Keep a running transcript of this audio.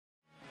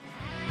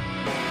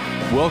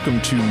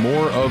Welcome to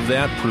More of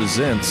That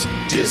Presents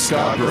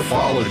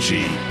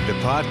Discography, the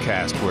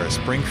podcast where a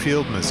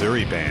Springfield,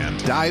 Missouri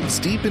band dives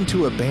deep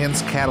into a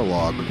band's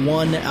catalog,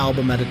 one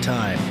album at a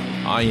time.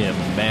 I am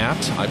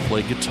Matt. I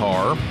play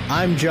guitar.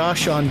 I'm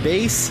Josh on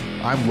bass.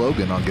 I'm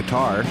Logan on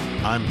guitar.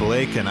 I'm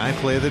Blake and I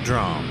play the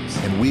drums.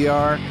 And we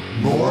are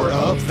More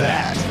of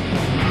That.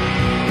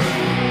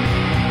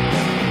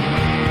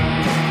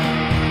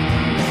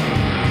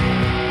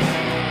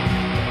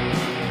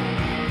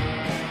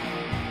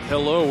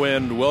 Hello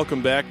and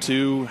welcome back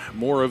to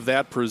More of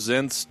That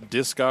Presents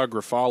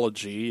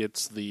Discography.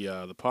 It's the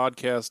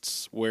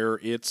podcasts where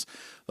it's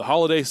the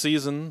holiday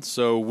season,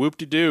 so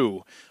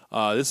whoop-de-doo.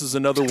 This is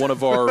another one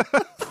of our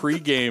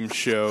pregame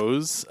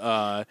shows.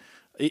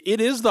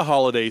 It is the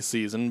holiday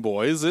season,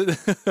 boys.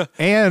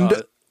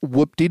 And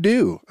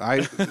whoop-de-doo. I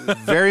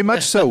very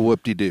much so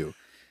whoop-de-doo.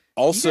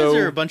 Also, you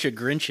guys are a bunch of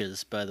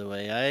Grinches, by the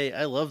way.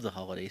 I love the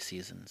holiday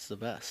season. It's the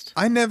best.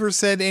 I never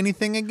said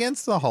anything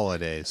against the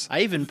holidays.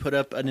 I even put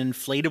up an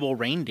inflatable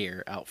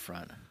reindeer out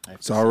front.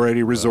 It's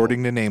already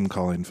resorting to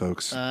name-calling,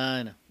 folks.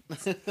 I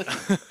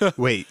know.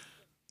 Wait,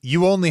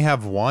 you only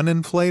have one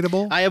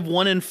inflatable? I have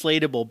one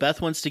inflatable. Beth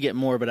wants to get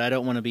more, but I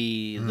don't want to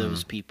be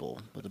those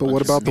people. But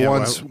what about the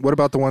ones? What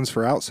about the ones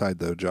for outside,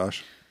 though,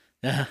 Josh?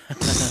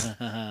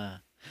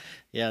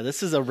 Yeah,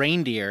 this is a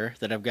reindeer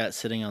that I've got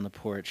sitting on the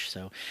porch.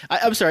 So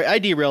I'm sorry, I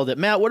derailed it.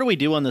 Matt, what do we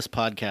do on this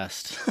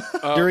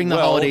podcast during the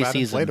holiday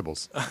season?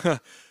 Inflatables.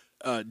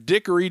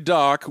 Dickory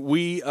Doc,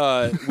 we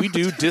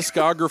do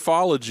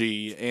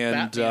discography,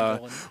 and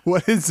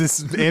What is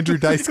this, Andrew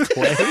Dice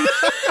Clay?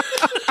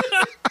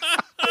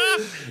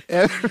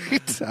 Every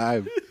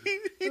time.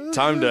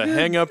 time to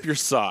hang up your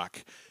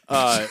sock.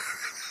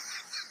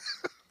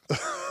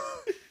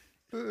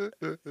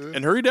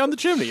 And hurry down the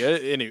chimney.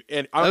 Anyway,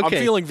 and I'm Okay.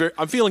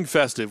 I'm feeling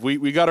festive.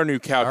 We got our new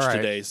couch All right.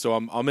 today, so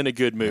I'm in a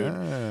good mood.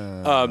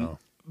 Oh.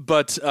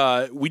 But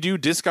we do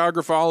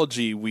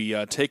discography.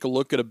 We take a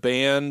look at a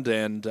band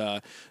and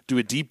do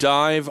a deep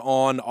dive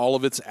on all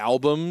of its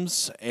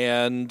albums,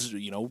 and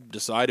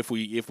decide if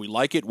we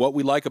like it, what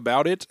we like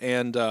about it,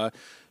 and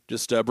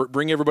just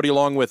bring everybody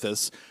along with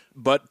us.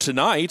 But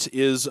tonight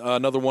is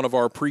another one of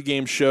our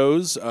pregame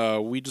shows.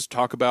 We just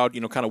talk about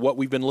kind of what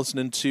we've been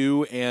listening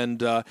to,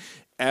 and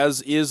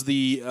as it is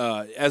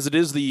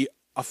the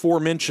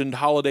aforementioned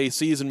holiday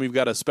season, we've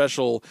got a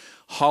special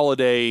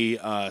holiday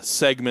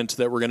segment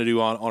that we're going to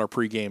do on our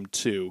pregame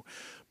too.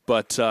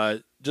 But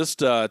just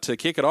to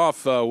kick it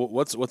off,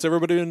 what's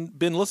everybody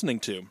been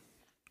listening to?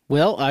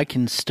 Well, I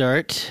can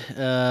start.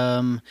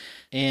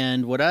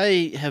 And what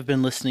I have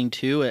been listening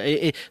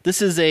to,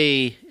 this is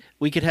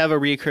we could have a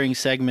reoccurring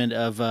segment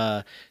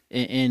of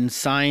in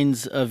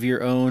signs of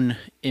your own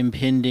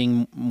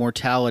impending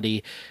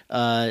mortality.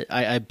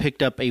 I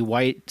picked up a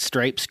White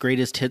Stripes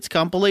Greatest Hits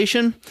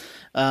compilation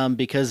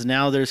because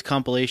now there's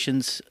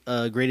compilations,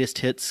 greatest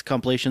hits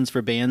compilations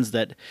for bands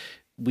that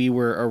we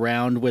were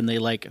around when they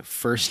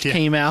first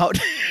came out.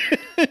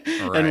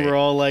 And we're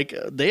all like,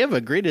 they have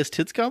a greatest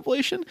hits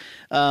compilation.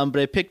 But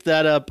I picked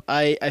that up.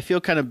 I feel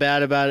kind of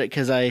bad about it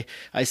because I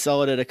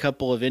saw it at a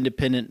couple of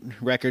independent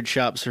record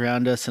shops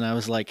around us, and I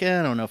was like,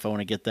 I don't know if I want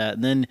to get that.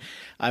 And then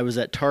I was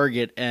at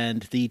Target,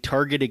 and the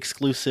Target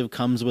exclusive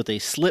comes with a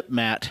slip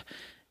mat,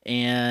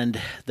 and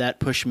that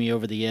pushed me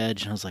over the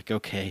edge. And I was like,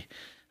 okay,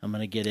 I'm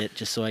going to get it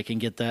just so I can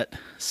get that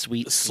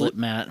sweet slip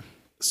mat.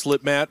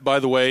 Slipmat, by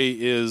the way,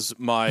 is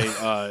my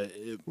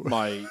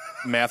my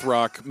math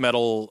rock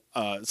metal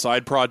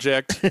side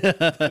project. We're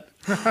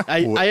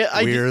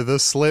the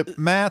slip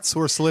mats.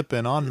 We're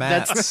slipping on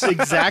mats. That's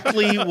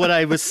exactly what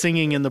I was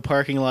singing in the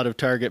parking lot of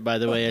Target, by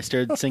the way. I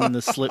started singing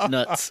the Slip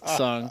Nuts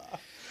song.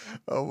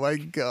 Oh my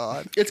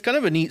god! It's kind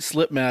of a neat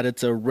slip mat.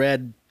 It's a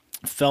red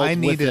felt I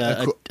need with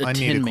a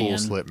tin cool man.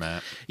 slip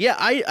mat. Yeah,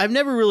 I've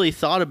never really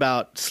thought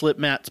about slip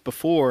mats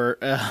before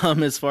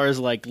as far as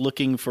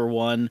looking for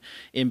one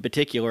in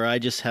particular. I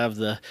just have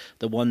the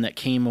one that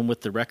came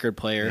with the record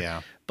player. Yeah.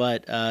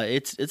 But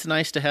it's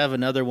nice to have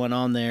another one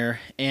on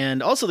there.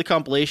 And also the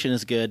compilation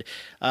is good.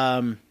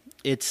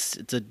 It's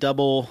a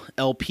double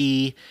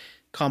LP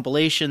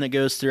compilation that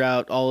goes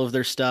throughout all of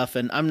their stuff,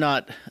 and I'm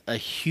not a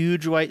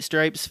huge White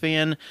Stripes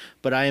fan,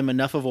 but I am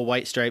enough of a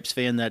White Stripes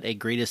fan that a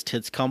greatest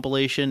hits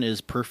compilation is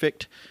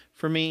perfect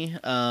for me.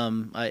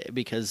 I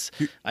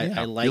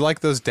like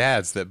those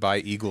dads that buy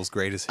Eagles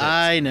greatest hits.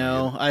 I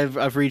know.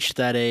 I've reached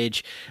that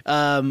age.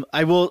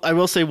 I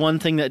will say one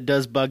thing that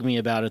does bug me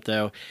about it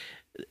though.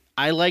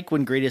 I like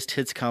when greatest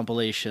hits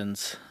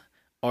compilations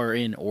are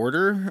in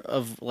order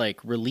of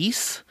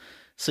release,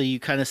 so you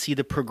kind of see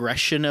the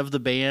progression of the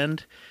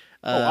band.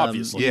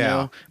 Obviously.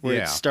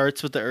 Where it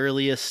starts with the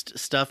earliest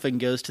stuff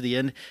and goes to the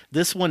end.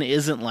 This one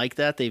isn't like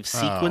that. They've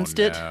sequenced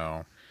it.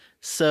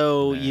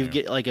 So you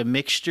get a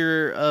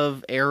mixture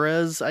of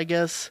eras, I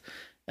guess,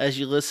 as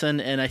you listen.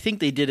 And I think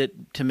they did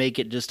it to make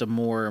it just a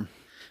more,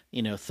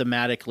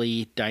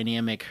 thematically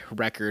dynamic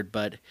record.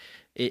 But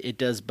it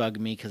does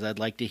bug me because I'd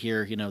like to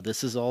hear,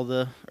 this is all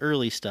the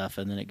early stuff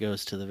and then it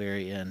goes to the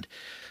very end.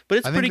 But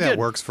it's pretty good. I think that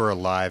works for a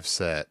live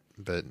set,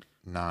 but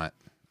not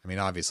I mean,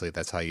 obviously,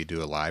 that's how you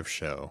do a live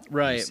show.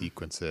 Right. You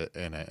sequence it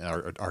in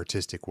an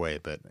artistic way.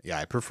 But yeah,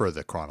 I prefer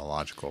the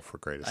chronological for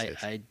greatest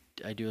hits.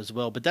 I do as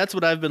well. But that's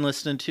what I've been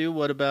listening to.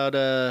 What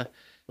about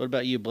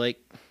you, Blake?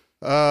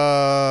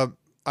 I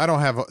don't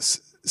have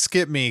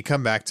skip me,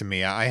 come back to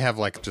me. I have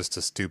like just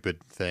a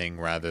stupid thing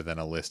rather than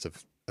a list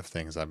of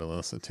things I've been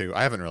listening to.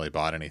 I haven't really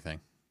bought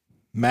anything.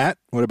 Matt,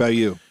 what about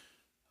you?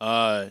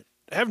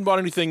 Haven't bought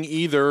anything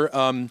either.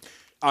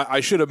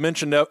 I should have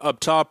mentioned up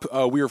top,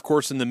 we are, of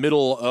course, in the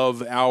middle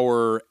of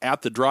our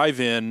At the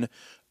Drive-In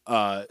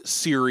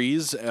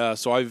series.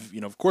 So I've,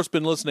 of course,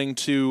 been listening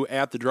to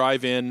At the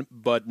Drive-In,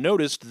 but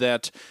noticed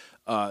that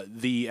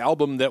the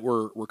album that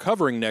we're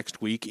covering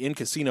next week, In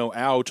Casino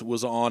Out,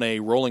 was on a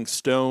Rolling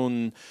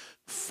Stone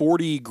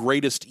 40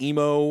 Greatest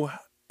Emo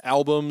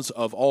albums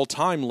of all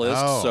time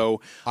list. Oh,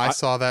 so I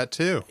saw that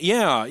too.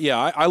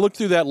 Yeah. I looked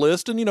through that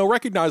list and,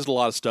 recognized a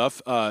lot of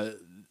stuff.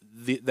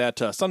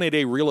 That Sunday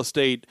Day Real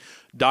Estate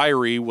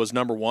Diary was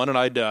number one, and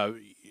I'd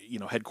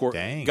had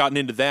gotten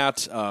into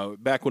that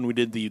back when we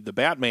did the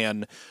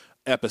Batman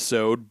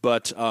episode,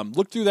 but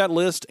looked through that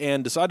list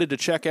and decided to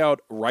check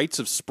out Rites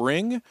of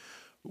Spring,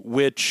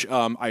 which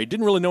I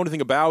didn't really know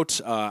anything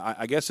about.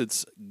 I guess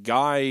it's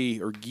Guy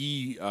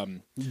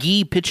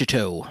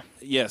Picciotto.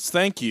 Yes,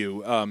 thank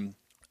you.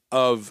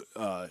 Of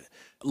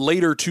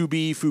later to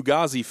be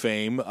Fugazi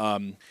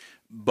fame,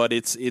 but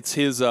it's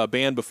his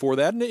band before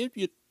that, and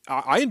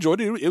I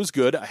enjoyed it. It was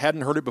good. I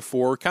hadn't heard it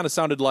before. Kind of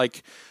sounded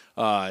like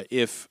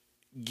if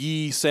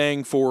Guy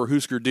sang for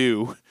Husker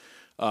Du.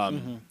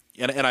 And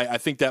I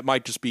think that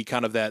might just be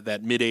kind of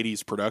that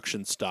mid-'80s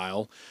production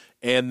style.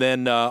 And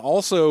then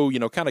also,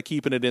 kind of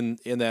keeping it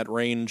in that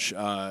range,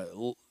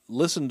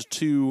 listened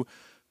to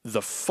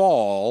The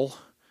Fall.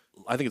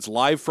 I think it's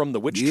Live from the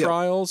Witch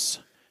Trials.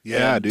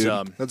 Yeah, and,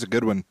 dude, that's a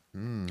good one.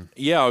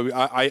 Yeah,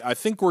 I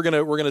think we're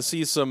gonna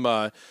see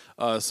some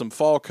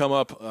fall come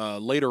up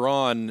later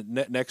on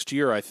next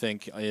year. I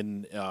think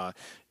in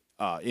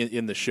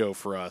the show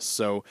for us.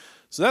 So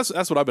that's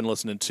what I've been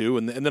listening to,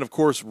 and then of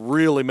course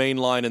really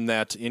mainline in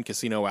that In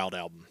Casino Out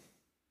album.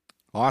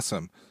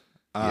 Awesome,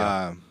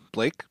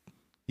 Blake.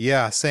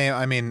 Yeah, same.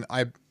 I mean,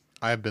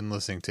 I've been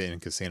listening to In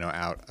Casino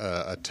Out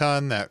a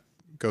ton. That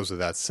goes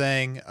without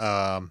saying.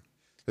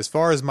 As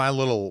far as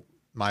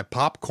my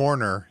pop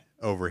corner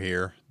over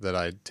here that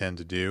I tend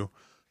to do.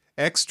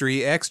 Extra,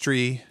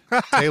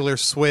 Taylor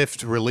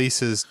Swift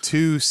releases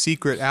 2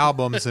 secret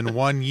albums in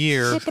 1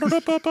 year.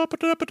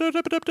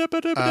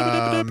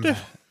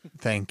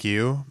 Thank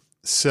you.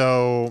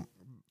 So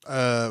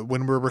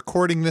when we're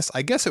recording this,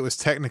 I guess it was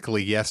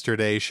technically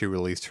yesterday, she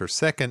released her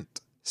second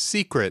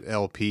secret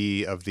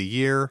LP of the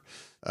year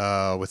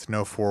with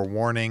no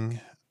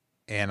forewarning.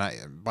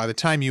 And by the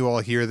time you all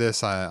hear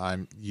this,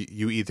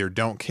 you either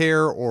don't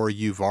care or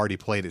you've already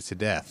played it to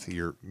death.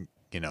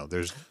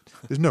 There's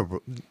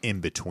no in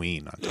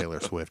between on Taylor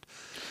Swift.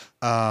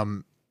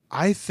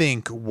 I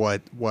think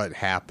what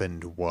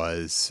happened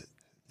was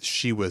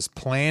she was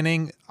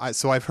planning.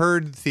 So I've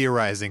heard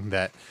theorizing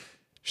that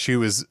she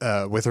was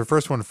with her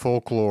first one,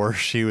 Folklore.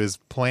 She was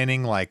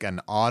planning like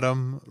an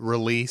autumn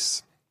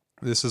release.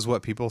 This is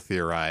what people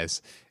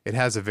theorize. It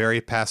has a very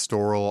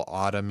pastoral,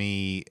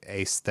 autumny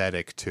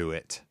aesthetic to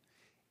it.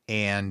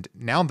 And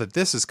now that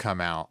this has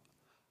come out,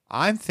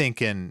 I'm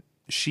thinking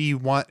she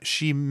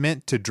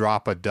meant to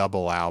drop a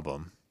double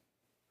album.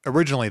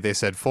 Originally, they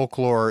said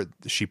Folklore,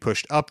 she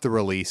pushed up the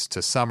release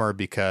to summer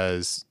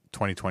because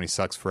 2020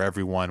 sucks for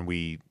everyone.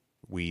 We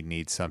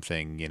need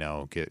something,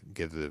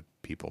 give the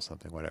people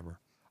something, whatever.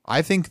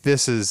 I think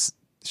this is,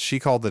 she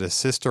called it a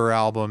sister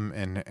album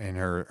in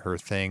her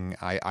thing.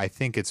 I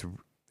think it's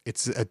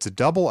a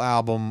double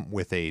album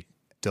with a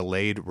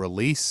delayed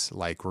release,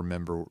 like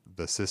remember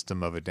the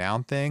System of a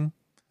Down thing.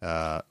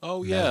 Yes.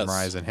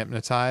 Mesmerize and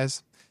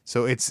Hypnotize.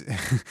 So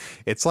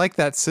it's like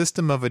that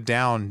System of a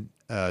Down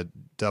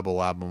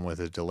double album with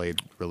a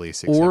delayed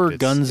release. Or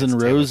Guns N'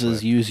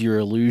 Roses Use Your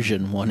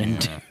Illusion 1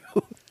 and 2.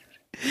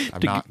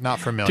 I'm not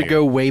familiar. To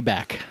go way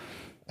back.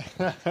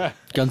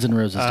 Guns N'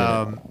 Roses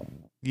did it.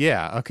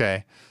 Yeah,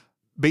 okay.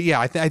 But yeah,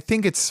 I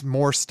think it's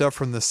more stuff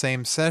from the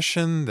same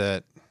session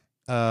that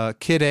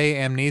Kid A,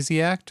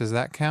 Amnesiac, does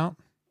that count?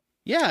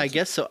 Yeah, I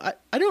guess so.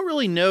 I don't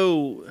really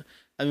know.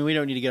 I mean, we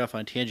don't need to get off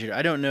on a tangent.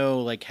 I don't know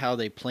like how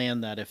they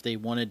planned that, if they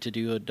wanted to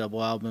do a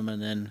double album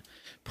and then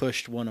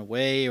pushed one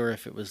away, or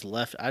if it was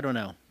left. I don't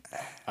know.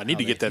 I need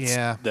to get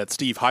that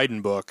Steve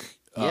Hyden book.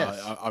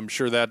 Yes. I'm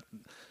sure that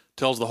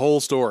tells the whole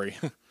story.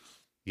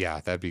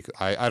 Yeah, that'd be.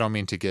 I don't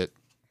mean to get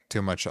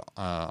too much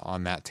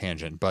on that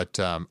tangent, but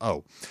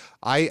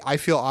I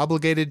feel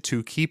obligated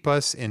to keep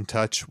us in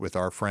touch with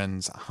our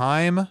friends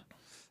Haim.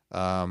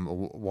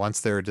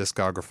 Once they're a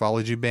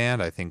discographology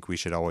band, I think we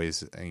should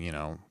always,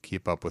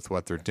 keep up with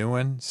what they're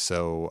doing.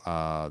 So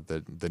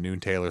the new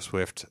Taylor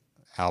Swift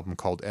album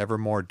called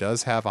Evermore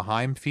does have a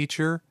Haim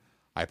feature.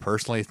 I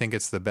personally think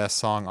it's the best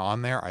song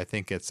on there. I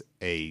think it's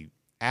a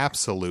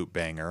absolute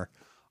banger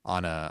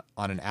on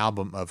an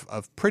album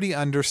of pretty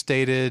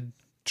understated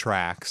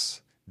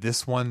tracks.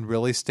 This one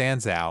really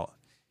stands out.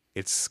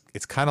 It's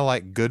kind of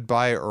like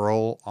Goodbye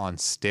Earl on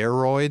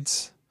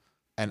steroids,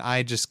 and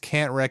I just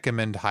can't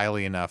recommend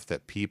highly enough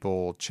that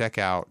people check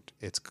out.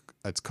 It's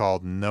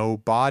called No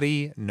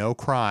Body, No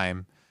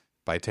Crime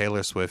by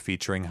Taylor Swift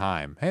featuring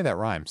Haim. Hey, that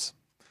rhymes.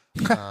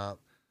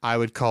 I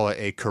would call it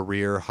a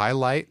career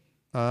highlight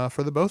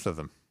for the both of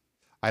them.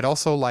 I'd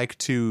also like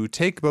to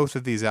take both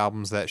of these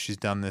albums that she's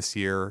done this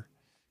year,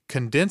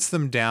 condense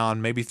them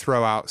down, maybe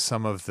throw out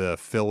some of the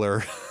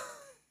filler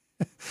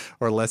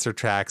or lesser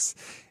tracks,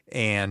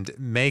 and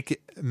make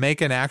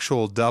an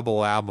actual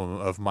double album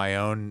of my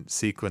own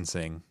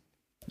sequencing.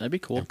 That'd be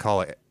cool. And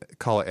call it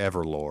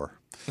Everlore.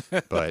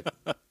 But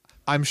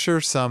I'm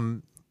sure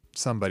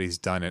somebody's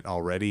done it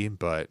already,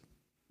 but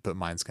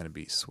mine's gonna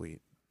be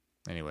sweet.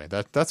 Anyway,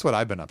 that's what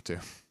I've been up to.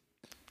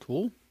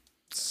 Cool.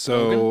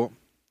 So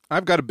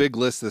I've got a big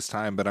list this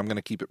time, but I'm going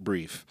to keep it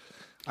brief.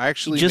 I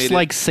actually Just made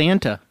like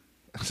Santa.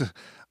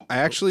 I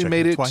actually Check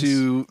made it it twice.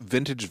 to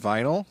Vintage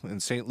Vinyl in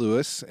St.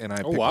 Louis, and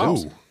I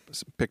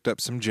picked up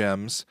some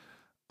gems.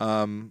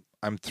 I'm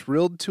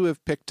thrilled to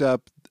have picked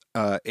up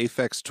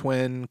Aphex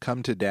Twin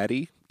Come to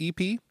Daddy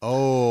EP,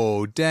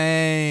 Oh,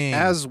 dang.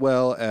 as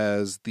well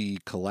as the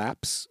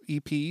Collapse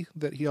EP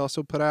that he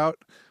also put out.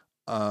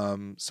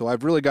 So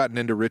I've really gotten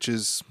into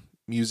Rich's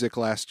music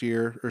last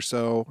year or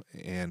so,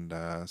 and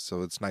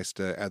so it's nice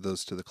to add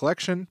those to the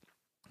collection.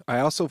 I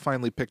also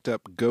finally picked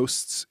up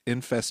Ghosts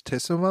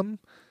Infestissimum.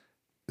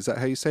 Is that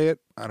how you say it?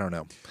 I don't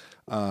know.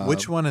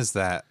 Which one is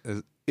that?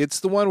 It's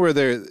the one where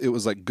it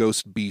was like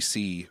Ghost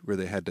BC, where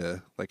they had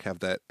to like have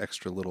that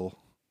extra little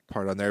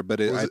part on there. But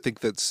I think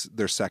that's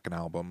their second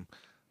album.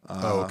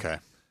 Okay.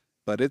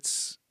 But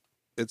it's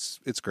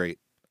great.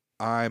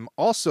 I'm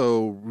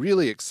also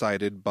really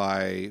excited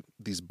by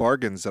these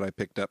bargains that I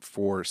picked up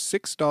for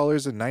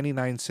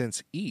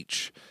 $6.99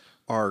 each.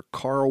 Are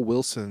Carl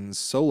Wilson's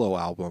solo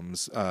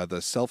albums, the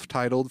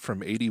self-titled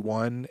from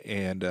 '81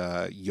 and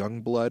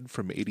Youngblood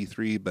from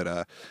 '83.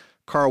 But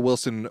Carl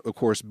Wilson, of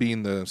course,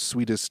 being the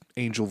sweetest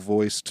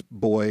angel-voiced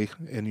boy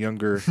and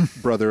younger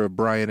brother of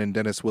Brian and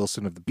Dennis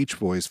Wilson of the Beach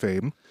Boys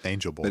fame.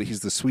 Angel Boy. But he's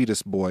the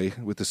sweetest boy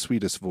with the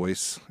sweetest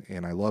voice,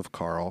 and I love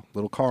Carl,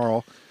 little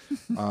Carl.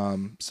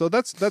 So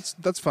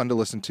that's fun to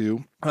listen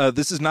to.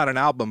 This is not an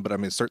album, but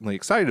I'm certainly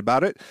excited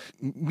about it.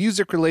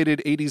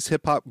 Music-related 80s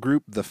hip-hop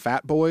group, the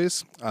Fat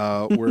Boys,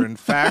 were in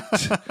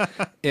fact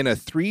in a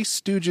Three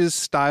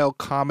Stooges-style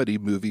comedy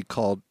movie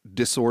called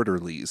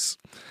Disorderlies.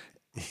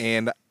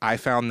 And I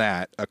found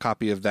a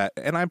copy of that,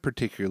 and I'm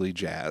particularly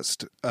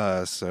jazzed.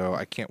 So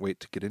I can't wait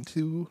to get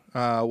into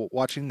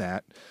watching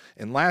that.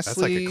 And lastly,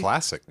 That's like a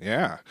classic.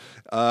 yeah.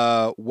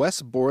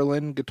 Wes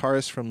Borland,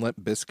 guitarist from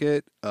Limp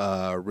Bizkit,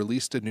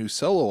 released a new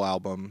solo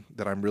album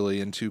that I'm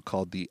really into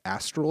called The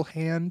Astral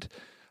Hand.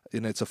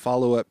 And it's a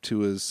follow-up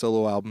to his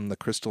solo album, The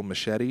Crystal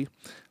Machete.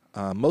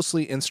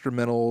 Mostly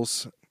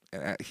instrumentals.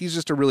 He's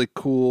just a really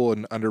cool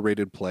and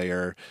underrated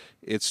player.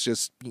 It's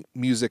just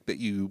music that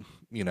you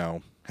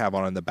have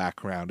on in the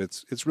background.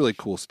 It's really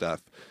cool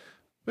stuff.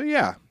 But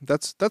yeah,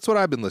 that's what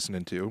I've been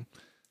listening to.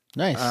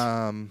 Nice.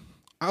 I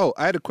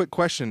had a quick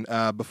question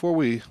before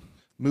we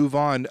move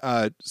on.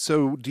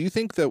 So do you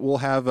think that we'll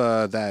have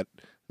that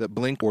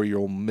Blink or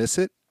You'll Miss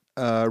It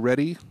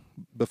ready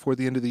before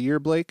the end of the year,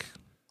 Blake?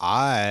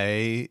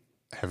 I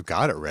have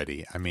got it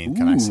ready. I mean,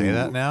 can I say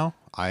that now?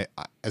 I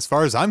as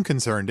far as I'm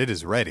concerned, it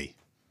is ready.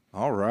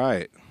 All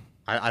right.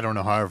 I don't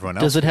know how everyone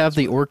else Does it have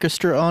feels, the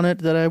orchestra on it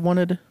that I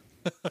wanted?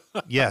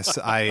 Yes,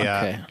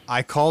 Okay.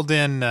 I called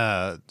in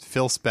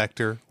Phil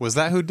Spector. Was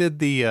that who did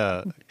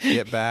the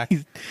Get Back?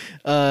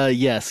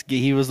 Yes,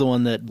 he was the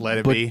one that Let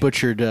It Be?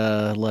 butchered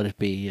Let It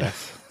Be.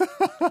 Yes.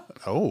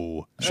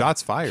 Oh,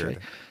 shots fired.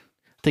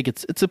 I think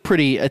it's a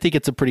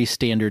pretty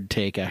standard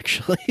take,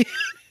 actually.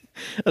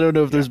 I don't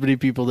know if there's many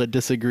people that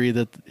disagree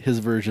that his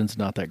version's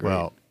not that great.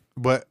 Well,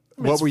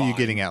 what were you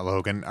getting at,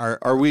 Logan?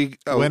 Are we?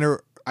 When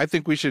are I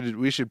think we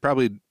should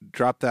probably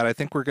drop that. I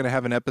think we're going to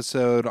have an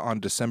episode on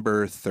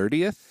December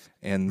 30th,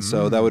 and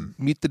so that would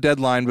meet the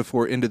deadline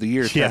before end of the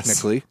year, Yes.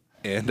 technically.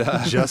 And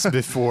just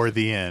before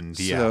the end?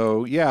 Yeah.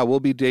 so yeah, we'll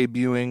be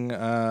debuting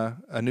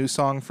a new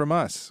song from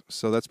us.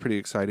 So that's pretty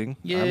exciting.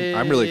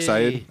 I'm really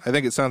excited. I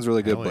think it sounds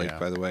really good, Hell Blake. yeah.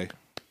 By the way,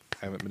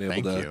 I haven't been able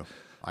Thank to. you.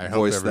 I hope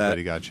voice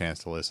everybody that. got a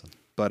chance to listen.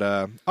 But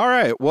all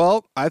right,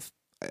 well, I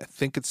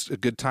think it's a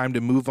good time to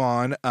move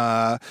on.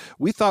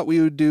 We thought we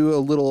would do a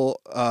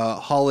little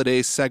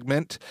holiday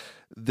segment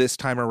this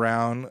time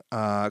around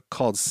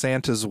called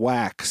Santa's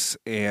Wax,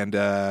 and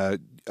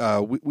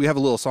we have a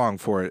little song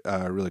for it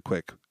really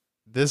quick.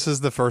 This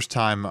is the first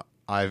time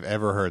I've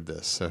ever heard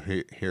this, so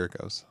here it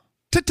goes.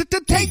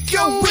 Take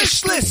your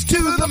wish list to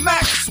the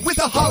max with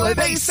a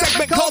holiday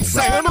segment called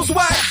Santa's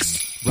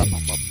Wax.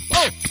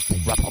 Oh.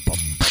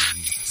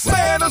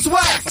 Santa's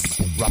Wax.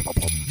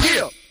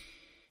 Yeah.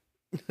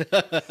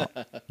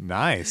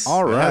 Nice.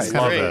 All It has right.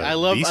 kind of Great. a I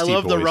love Beastie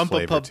the Boys rumpa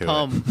flavor pub to it.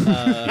 pum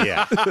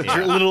Yeah.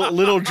 yeah.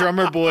 little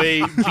drummer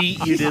boy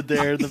beat you did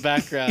there in the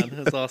background.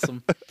 That's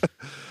awesome.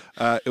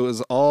 It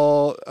was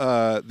all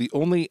the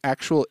only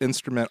actual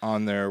instrument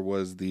on there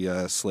was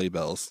the sleigh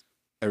bells.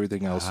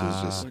 Everything else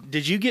was just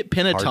Did you get to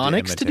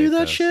pentatonics to do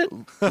that imitate shit?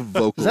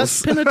 vocals.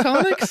 Is that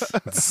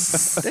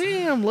pentatonics?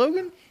 Damn,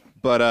 Logan.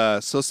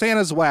 But so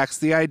Santa's Wax,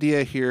 the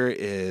idea here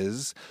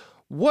is,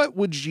 what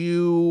would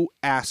you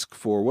ask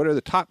for? What are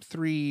the top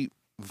 3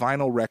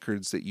 vinyl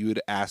records that you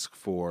would ask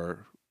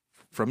for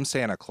from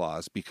Santa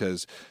Claus?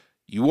 Because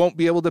you won't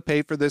be able to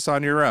pay for this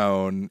on your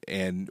own,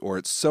 or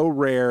it's so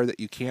rare that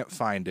you can't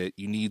find it.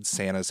 You need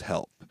Santa's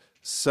help.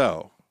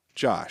 So,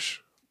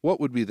 Josh, what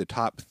would be the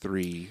top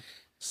 3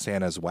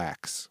 Santa's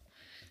Wax?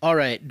 All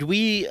right. Do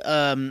we,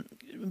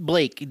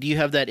 Blake, do you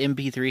have that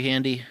MP3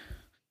 handy?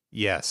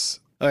 Yes.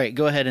 All right,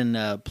 go ahead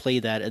and play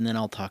that, and then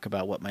I'll talk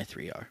about what my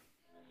 3 are.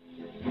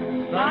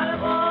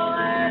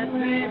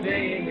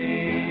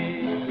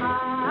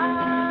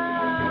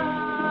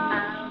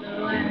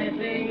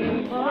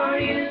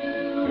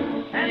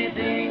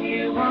 Anything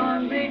you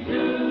want me to,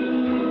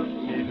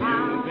 you do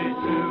be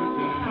true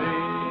to me.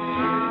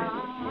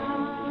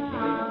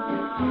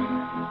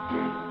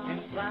 In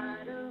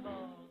spite of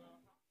all.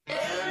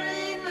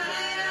 Every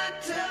night I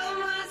tell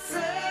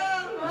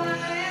myself I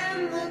am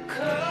the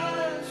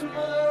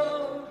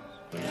cosmos.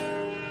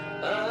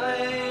 I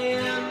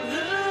am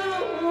the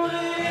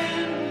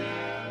wind.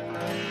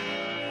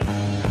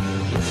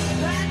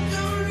 That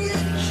don't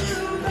get you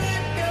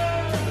back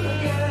up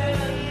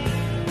again.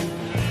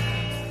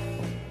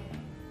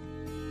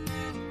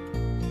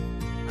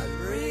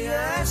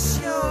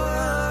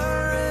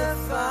 Sure,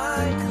 if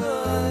I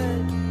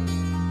could,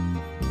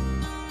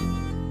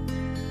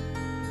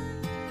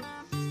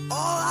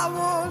 all I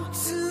want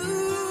to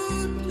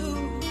do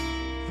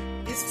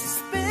is to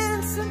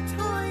spend some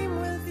time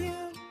with you.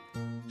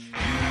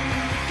 You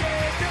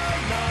gave your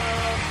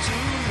love to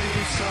me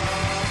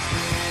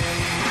softly.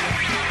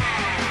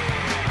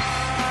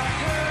 I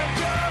heard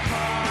your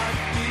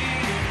heart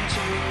beating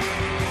too.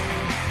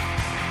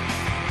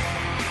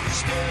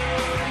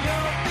 Still,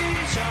 your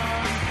vision.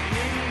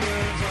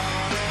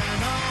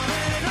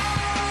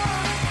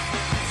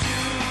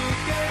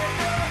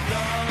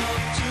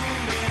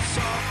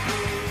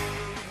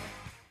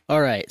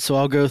 All right, so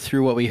I'll go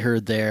through what we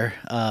heard there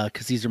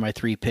because these are my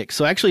 3 picks.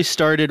 So I actually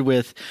started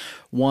with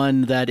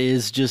one that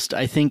is just,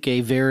 I think,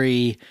 a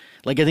very,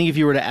 I think if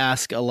you were to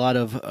ask a lot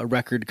of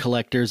record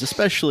collectors,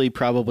 especially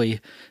probably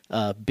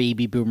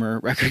baby boomer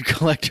record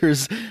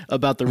collectors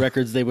about the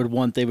records they would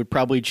want, they would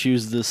probably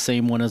choose the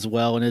same one as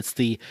well, and it's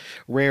the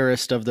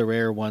rarest of the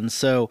rare ones.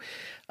 So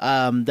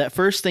that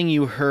first thing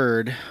you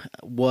heard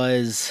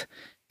was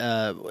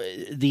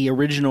the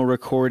original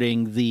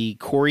recording, the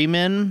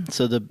Quarrymen,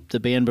 so the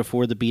band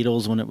before the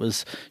Beatles, when it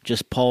was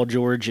just Paul,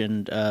 George,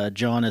 and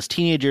John as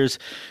teenagers,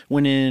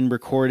 went in and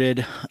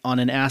recorded on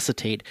an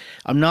acetate.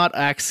 I'm not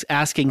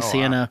asking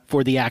Santa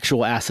for the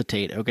actual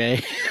acetate,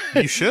 okay?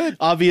 You should.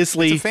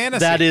 Obviously, It's a fantasy.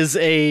 that is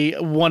a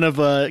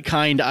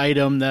one-of-a-kind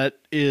item that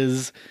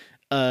is...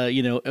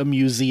 a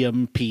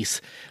museum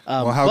piece.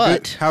 Well, how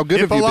good It have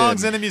you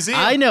belongs been? in a museum.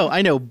 I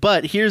know,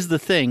 but here's the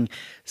thing.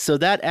 So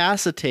that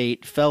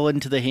acetate fell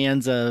into the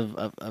hands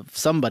of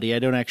somebody. I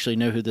don't actually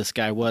know who this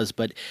guy was,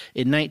 but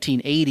in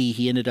 1980,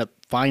 he ended up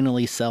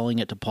finally selling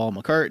it to Paul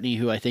McCartney,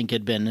 who I think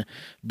had been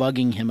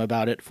bugging him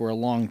about it for a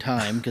long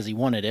time because he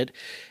wanted it.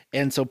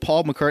 And so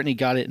Paul McCartney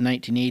got it in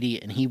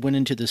 1980, and he went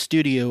into the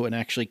studio and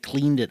actually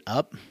cleaned it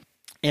up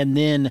and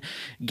then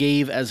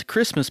gave as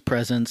Christmas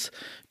presents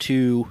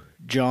to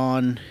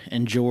John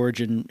and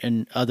George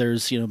and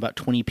others, about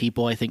 20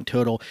 people, I think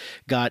total,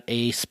 got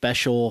a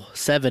special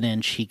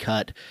 7-inch he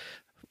cut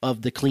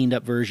of the cleaned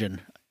up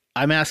version.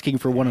 I'm asking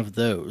for one of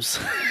those,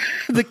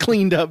 the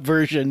cleaned up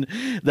version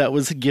that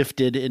was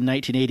gifted in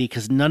 1980,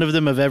 because none of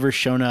them have ever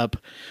shown up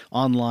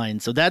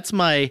online. So that's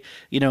my,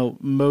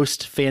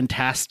 most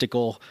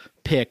fantastical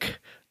pick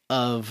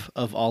of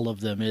all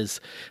of them is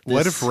this.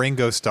 What if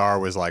Ringo Starr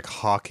was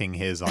hawking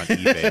his on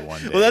eBay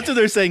one day? Well, that's what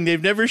they're saying.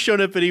 They've never shown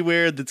up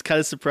anywhere. That's kind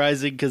of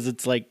surprising because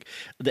it's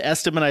the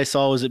estimate I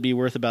saw was it'd be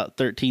worth about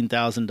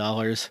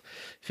 $13,000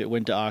 if it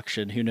went to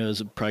auction. Who knows?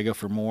 It'd probably go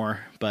for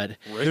more. But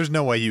there's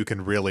no way you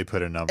can really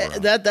put a number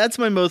on it. that's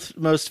my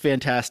most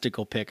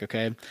fantastical pick.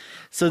 Okay,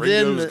 so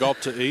Ringo's then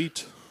got to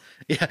eat.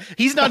 yeah,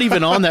 he's not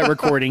even on that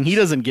recording. He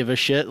doesn't give a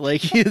shit.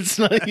 It's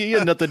not. He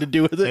had nothing to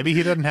do with it. Maybe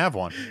he doesn't have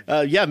one.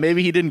 Yeah,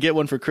 maybe he didn't get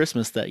one for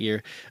Christmas that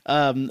year.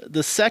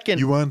 The second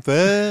You want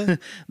that?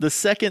 The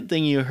second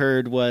thing you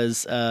heard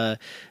was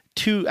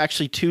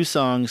two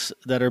songs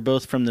that are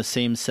both from the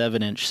same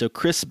 7-inch. So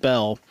Chris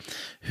Bell,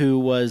 who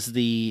was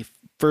the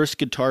first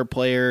guitar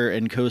player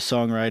and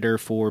co-songwriter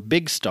for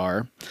Big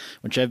Star,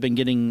 which I've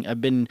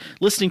been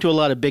listening to a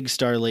lot of Big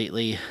Star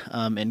lately,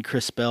 and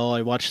Chris Bell.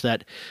 I watched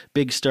that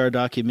Big Star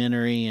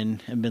documentary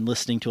and have been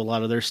listening to a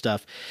lot of their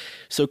stuff.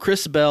 So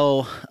Chris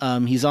Bell,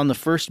 he's on the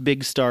first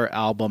Big Star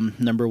album,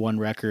 #1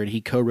 record. He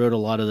co-wrote a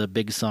lot of the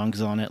big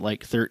songs on it,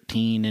 like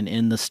 13 and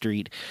In the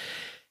Street.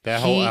 That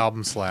whole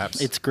album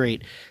slaps. It's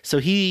great. So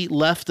he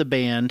left the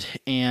band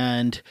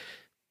and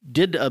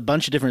did a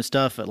bunch of different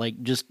stuff,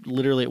 just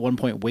literally at one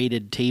point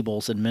waited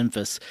tables in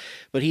Memphis.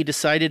 But he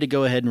decided to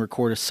go ahead and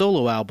record a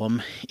solo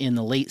album in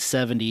the late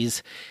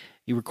 70s.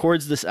 He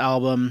records this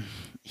album.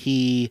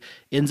 he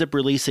ends up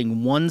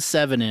releasing one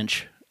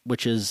 7-inch,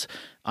 which is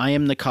I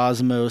Am the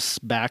Cosmos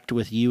backed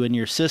with You and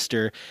Your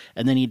Sister,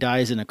 and then he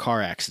dies in a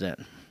car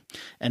accident.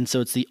 And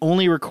so it's the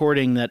only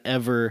recording that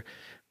ever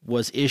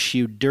was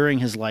issued during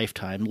his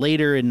lifetime.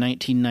 Later in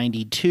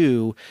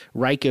 1992,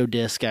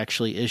 Rykodisc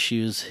actually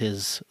issues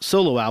his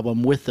solo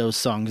album with those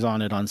songs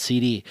on it on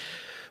CD.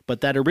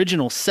 But that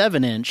original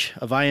 7-inch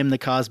of I Am the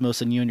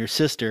Cosmos and You and Your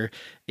Sister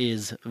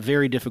is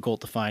very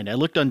difficult to find. I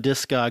looked on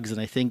Discogs,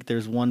 and I think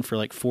there's one for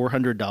like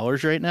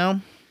 $400 right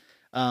now.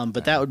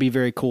 But that would be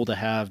very cool to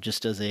have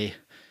just as a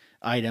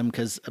item,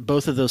 because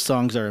both of those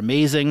songs are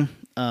amazing.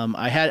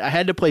 I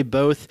had to play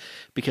both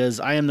because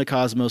I Am the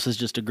Cosmos is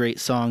just a great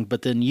song,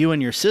 but then You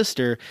and Your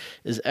Sister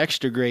is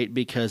extra great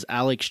because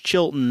Alex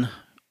Chilton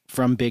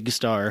from Big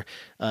Star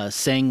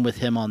sang with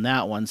him on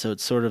that one, so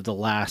it's sort of the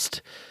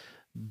last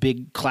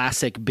big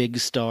classic Big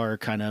Star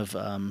kind of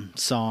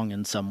song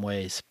in some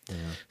ways. Yeah.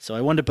 So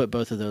I wanted to put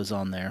both of those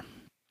on there.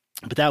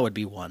 But that would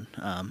be one,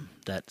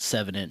 that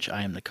 7-inch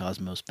I Am the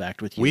Cosmos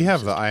backed with You. We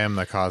have the I Am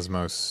the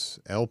Cosmos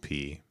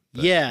LP.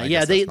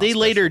 Yeah. They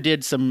later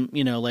did some,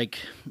 like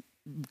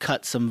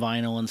cut some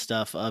vinyl and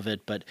stuff of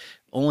it, but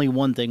only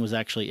one thing was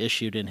actually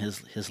issued in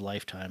his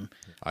lifetime.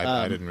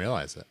 I didn't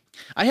realize it.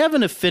 I have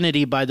an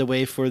affinity, by the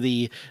way, for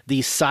the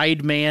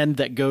sideman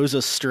that goes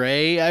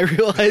astray. I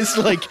realized,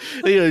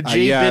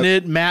 Jay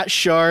Bennett, Matt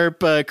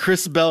Sharp,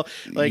 Chris Bell.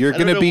 You're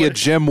going to be a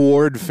Jim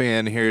Ward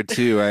fan here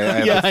too. I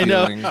have a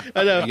feeling.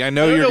 I know. I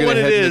know you're going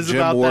to head in the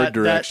Jim Ward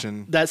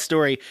direction. That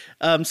story.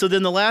 So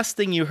then the last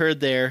thing you heard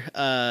there,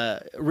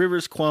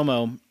 Rivers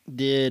Cuomo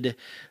did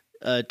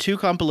 2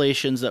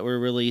 compilations that were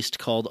released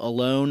called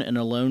Alone and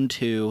Alone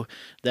 2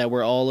 that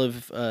were all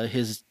of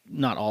his,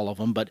 not all of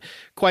them, but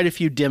quite a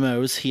few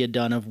demos he had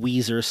done of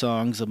Weezer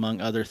songs,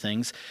 among other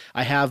things.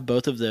 I have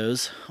both of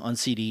those on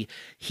CD.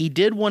 He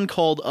did one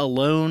called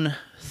Alone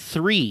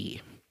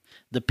 3,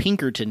 The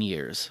Pinkerton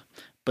Years.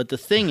 But the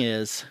thing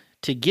is,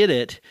 to get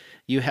it,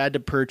 you had to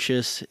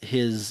purchase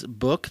his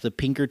book, The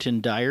Pinkerton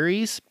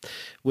Diaries,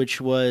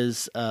 which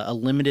was a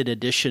limited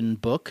edition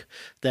book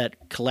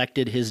that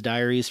collected his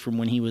diaries from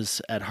when he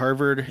was at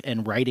Harvard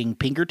and writing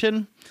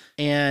Pinkerton.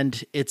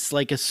 And it's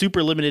like a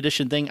super limited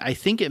edition thing. I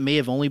think it may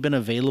have only been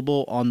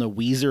available on the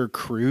Weezer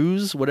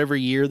cruise, whatever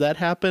year that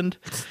happened.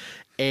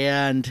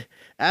 And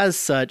as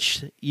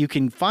such, you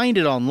can find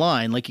it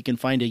online. Like you can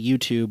find a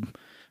YouTube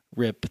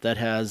rip that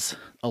has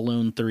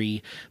Alone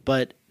 3,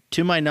 but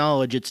to my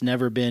knowledge, it's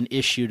never been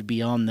issued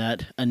beyond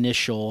that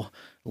initial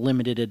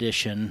limited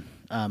edition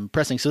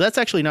pressing. So that's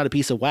actually not a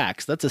piece of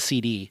wax. That's a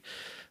CD.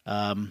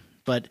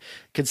 But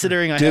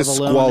considering I have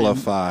Alone...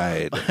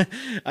 Disqualified.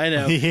 I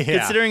know. Yeah.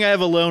 Considering I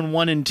have Alone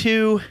 1 and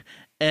 2,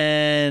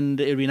 and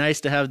it would be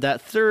nice to have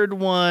that third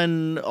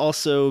one,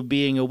 also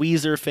being a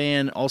Weezer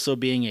fan, also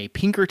being a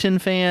Pinkerton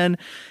fan,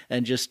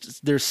 and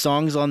just there's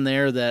songs on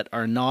there that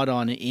are not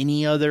on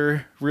any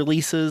other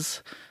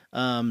releases.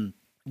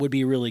 Would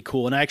be really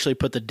cool. And I actually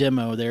put the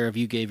demo there of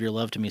You Gave Your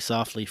Love to Me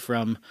Softly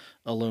from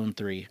Alone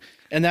 3.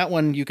 And that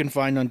one you can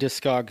find on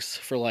Discogs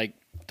for like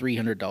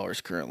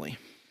 $300 currently.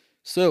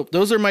 So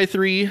those are my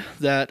 3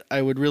 that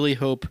I would really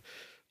hope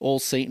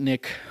old Saint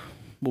Nick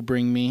will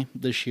bring me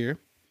this year.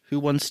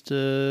 Who wants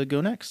to go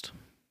next?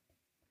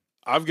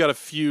 I've got a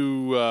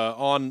few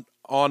on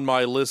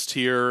my list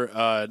here.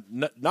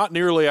 Not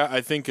nearly,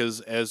 I think,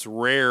 as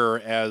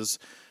rare as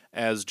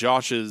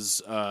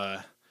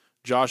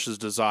Josh's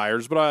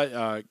desires, but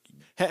I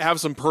have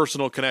some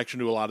personal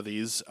connection to a lot of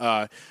these.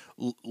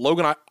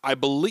 Logan,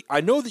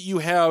 I know that you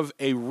have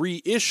a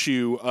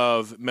reissue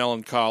of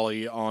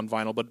Melancholy on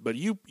vinyl, but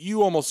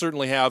you almost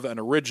certainly have an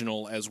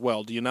original as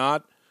well, do you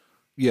not?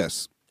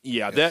 Yes.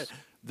 Yeah, yes.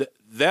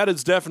 That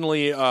is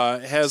definitely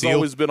has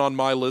always been on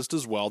my list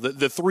as well.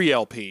 The 3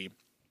 LP.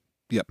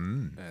 Yep,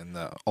 and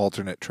the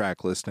alternate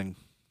track listing.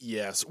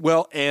 Yes,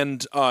 well,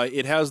 and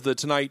it has the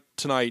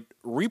Tonight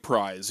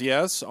reprise.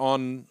 Yes,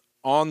 on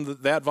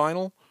that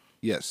vinyl.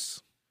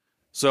 Yes.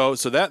 So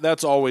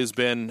that's always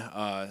been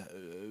on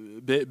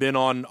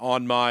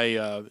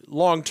my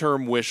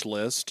long-term wish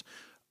list.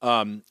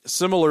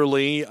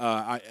 Similarly,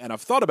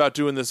 I've thought about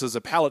doing this as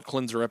a palate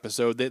cleanser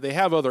episode. They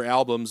have other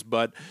albums,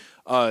 but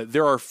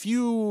there are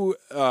few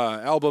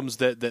albums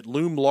that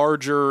loom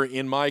larger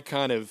in my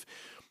kind of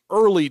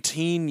early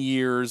teen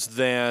years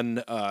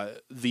than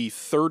the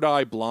Third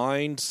Eye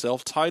Blind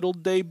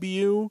self-titled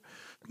debut.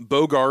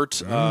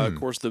 Bogart, of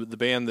course, the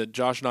band that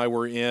Josh and I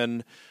were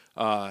in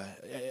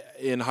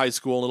high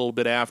school, a little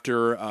bit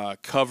after,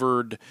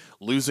 covered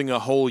 "Losing a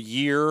Whole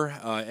Year"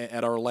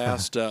 at our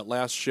last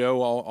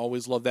show. I'll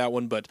always love that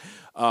one, but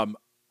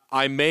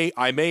I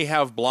may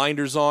have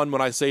blinders on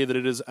when I say that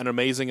it is an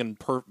amazing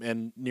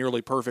and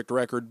nearly perfect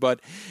record, but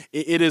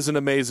it is an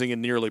amazing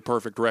and nearly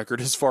perfect record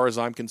as far as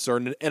I'm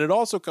concerned, and it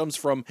also comes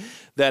from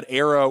that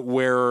era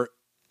where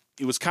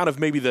it was kind of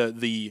maybe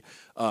the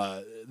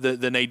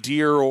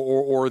nadir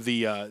or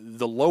the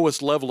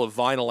lowest level of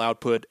vinyl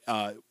output,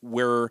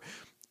 where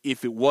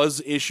if it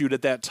was issued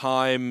at that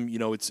time,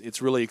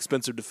 it's really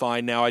expensive to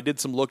find now. I did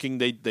some looking.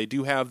 They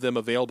do have them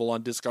available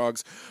on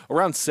Discogs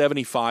around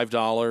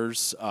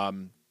 $75.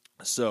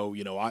 So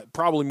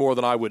probably more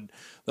than I would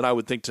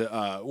think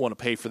to want to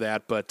pay for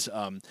that, but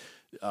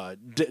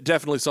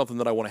definitely something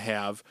that I want to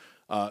have.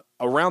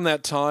 Around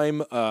that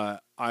time, I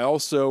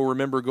also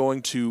remember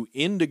going to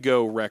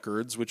Indigo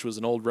Records, which was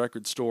an old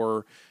record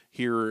store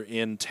here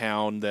in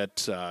town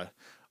that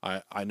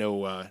I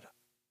know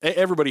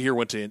everybody here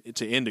went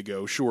to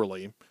Indigo,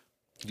 surely.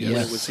 Yes.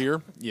 When it was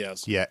here?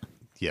 Yes. Yeah.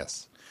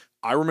 Yes.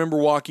 I remember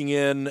walking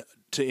in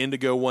to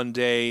Indigo one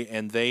day,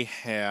 and they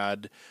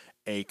had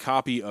a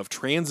copy of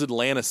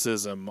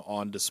Transatlanticism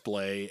on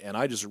display, and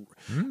I just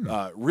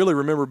really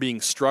remember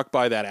being struck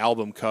by that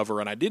album cover,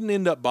 and I didn't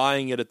end up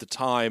buying it at the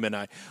time, and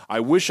I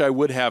wish I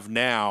would have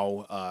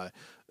now.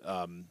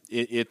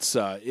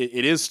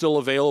 It is still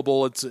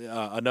available. It's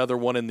another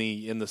one in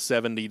the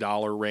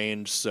 $70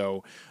 range,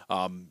 so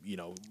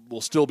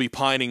we'll still be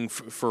pining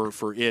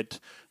for it.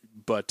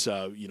 But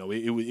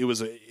it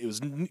was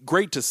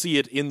great to see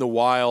it in the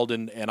wild,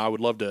 and I would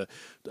love to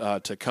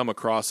come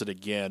across it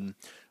again.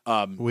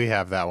 We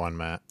have that one,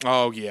 Matt.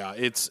 Oh yeah,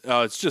 it's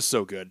just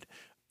so good.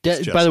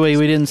 By the way,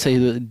 we didn't say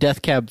the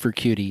Death Cab for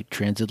Cutie,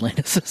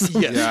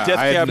 Transatlanticism. Yes, Yeah, Death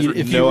I Cab had for-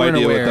 if you no weren't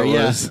idea aware, what that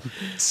yeah. was.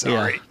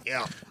 Sorry.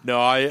 Yeah. No,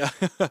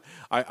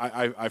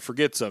 I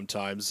forget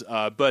sometimes.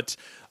 But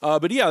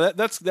yeah,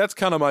 that's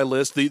kind of my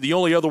list. The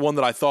only other one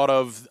that I thought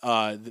of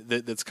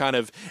that's kind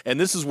of, and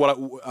this is what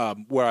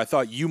where I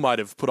thought you might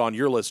have put on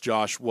your list,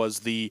 Josh,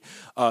 was the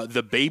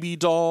Baby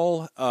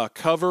Doll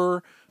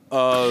cover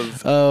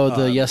of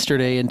the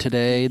Yesterday and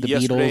Today, the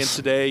Yesterday Beatles, and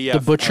Today, yeah, the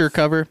Butcher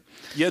cover.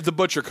 yeah, the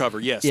Butcher cover.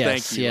 Yes, Yes,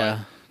 thank you.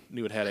 yeah. I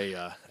knew it had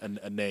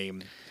a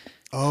name.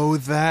 Oh,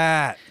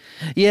 that.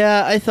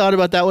 Yeah, I thought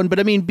about that one, but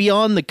I mean,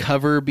 beyond the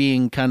cover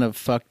being kind of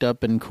fucked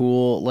up and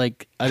cool,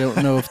 like, I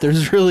don't know if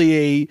there's really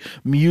a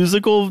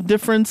musical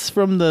difference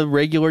from the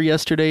regular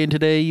Yesterday and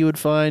Today you would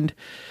find.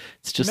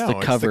 It's just No, the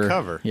it's the cover.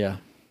 cover. Yeah.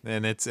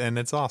 And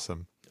it's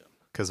awesome.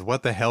 Because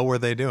what the hell were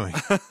they doing?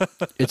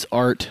 It's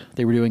art.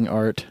 They were doing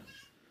art.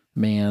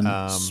 Man.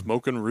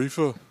 Smoking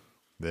reefer.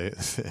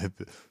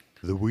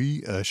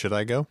 Should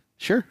I go?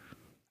 Sure.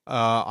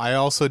 I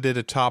also did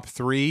a top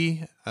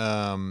 3,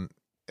 and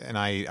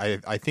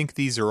I think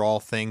these are all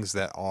things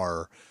that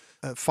are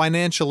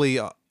financially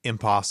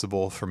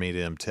impossible for me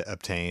to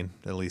obtain,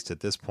 at least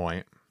at this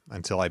point,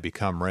 until I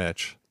become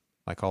rich,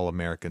 like all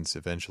Americans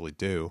eventually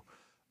do.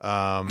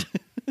 So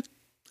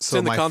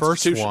in the my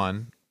first Constitution.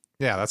 one,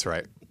 yeah, that's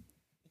right.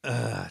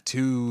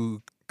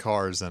 2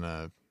 cars and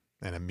a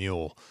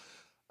mule.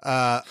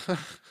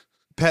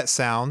 Pet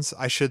Sounds,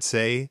 I should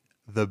say,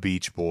 the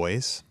Beach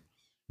Boys.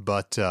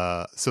 But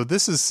so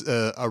this is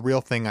a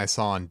real thing I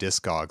saw on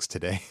Discogs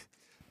today.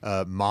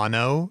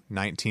 Mono,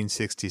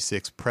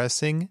 1966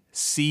 pressing,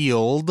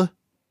 sealed,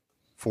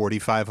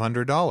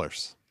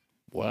 $4,500.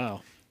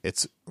 Wow.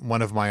 It's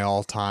one of my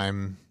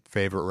all-time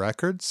favorite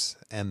records,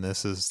 and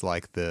this is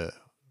like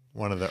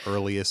one of the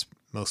earliest,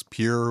 most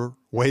pure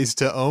ways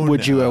to own.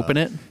 Would you open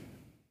it?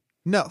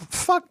 No,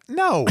 fuck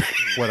no.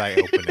 Would I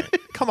open it?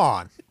 Come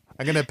on,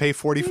 I'm gonna pay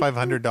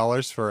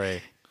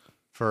 $4,500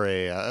 for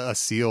a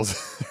sealed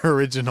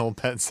original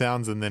Pet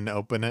Sounds and then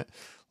open it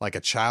like a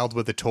child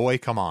with a toy.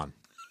 Come on.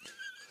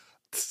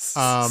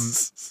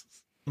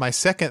 My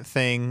second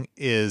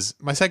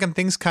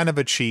thing's kind of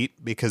a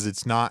cheat because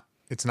it's not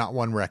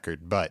one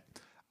record, but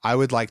I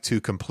would like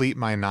to complete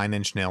my Nine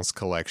Inch Nails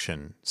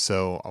collection.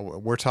 So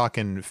we're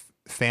talking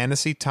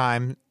Fantasy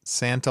Time,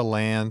 Santa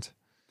Land.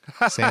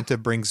 Santa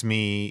brings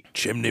me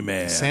Chimney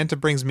Man. Santa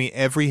brings me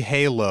every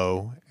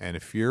Halo, and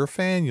if you're a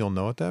fan, you'll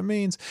know what that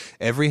means.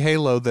 Every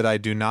Halo that I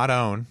do not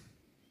own.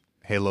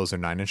 Halos are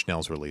Nine Inch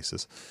Nails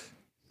releases.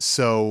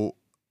 So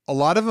a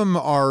lot of them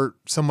are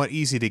somewhat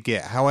easy to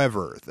get.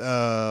 However,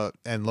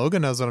 and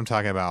Logan knows what I'm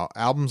talking about,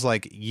 albums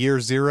like Year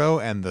Zero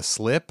and The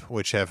Slip,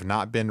 which have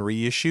not been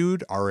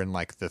reissued, are in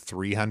like the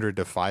 $300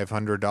 to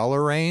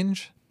 $500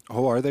 range.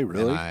 Oh, are they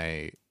really?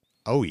 And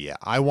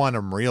I want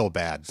them real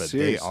bad, but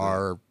Seriously? they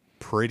are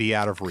pretty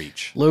out of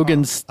reach.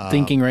 Logan's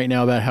thinking right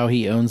now about how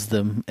he owns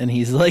them, and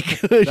he's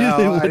like,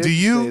 No, I didn't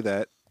you- say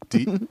that.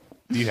 Do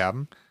you have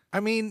them? I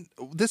mean,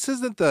 this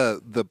isn't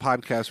the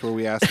podcast where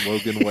we ask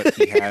Logan what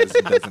he has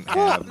and doesn't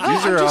have.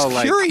 These are all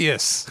like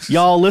Curious.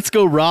 y'all, let's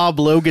go rob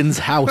Logan's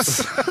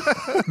house.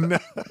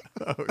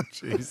 Oh,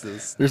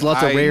 Jesus. There's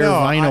lots of I rare know,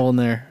 vinyl in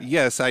there.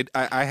 yes, I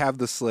have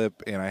the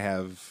Slip and I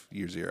have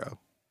Year Zero,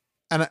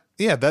 And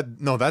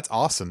that's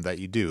awesome that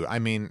you do. I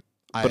mean,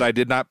 but I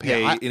did not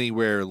pay I-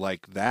 anywhere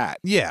like that.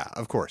 yeah,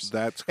 of course.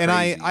 That's And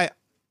crazy.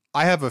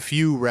 I have a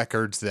few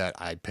records that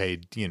I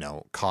paid,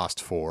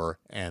 cost for,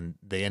 and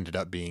they ended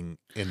up being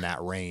in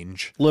that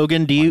range.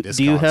 Logan, do you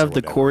Discogs or have the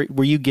whatever. Corey?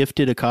 Were you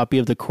gifted a copy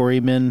of the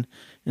Quarrymen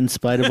in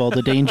spite of all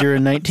the danger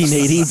in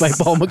 1980 by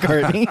Paul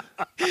McCartney?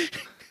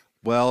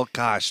 Well,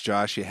 gosh,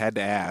 Josh, you had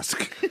to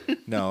ask.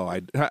 No,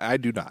 I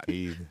do not.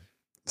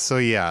 So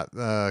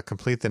yeah,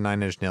 complete the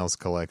Nine Inch Nails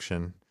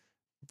collection.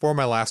 For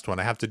my last one,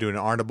 I have to do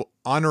an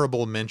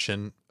honorable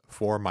mention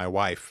for my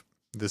wife.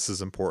 this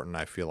is important,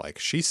 I feel like.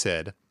 She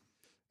said,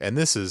 and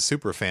this is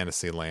super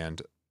fantasy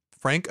land,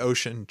 Frank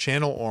Ocean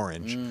Channel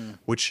Orange,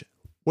 which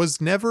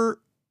was never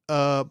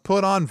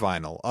put on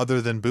vinyl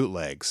other than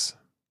bootlegs.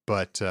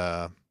 But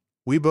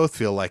we both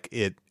feel like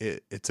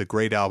it's a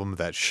great album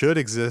that should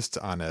exist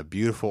on a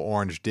beautiful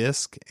orange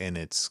disc, and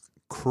it's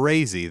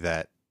crazy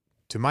that,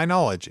 to my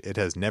knowledge, it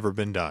has never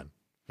been done,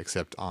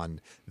 except on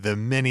the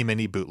many,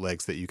 many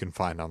bootlegs that you can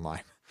find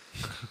online.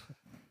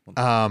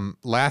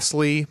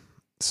 Lastly,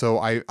 so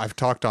I've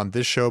talked on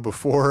this show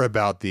before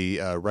about the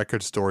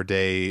Record Store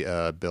Day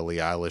Billie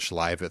Eilish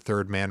Live at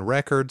Third Man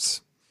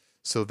Records.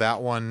 So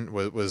that one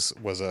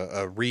was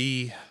a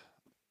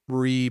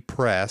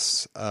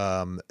repress.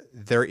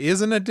 There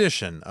is an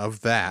edition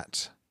of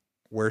that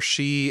where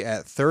she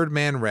at Third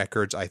Man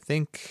Records, I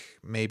think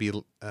maybe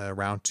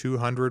around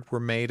 200 were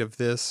made of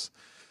this.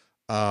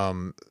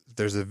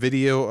 There's a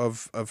video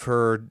of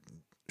her.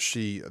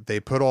 They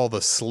put all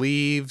the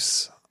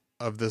sleeves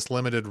of this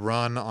limited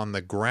run on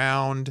the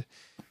ground,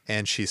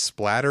 and she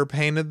splatter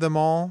painted them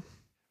all.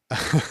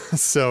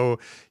 So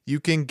you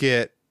can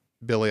get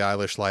Billie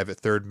Eilish Live at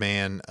Third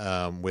Man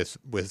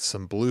with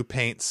some blue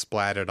paint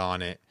splattered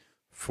on it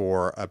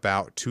for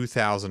about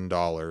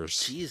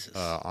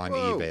 $2,000 on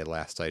eBay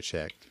last I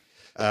checked.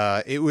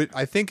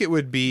 I think it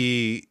would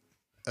be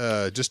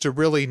just a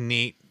really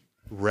neat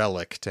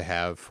relic to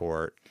have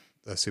for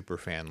a super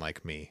fan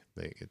like me.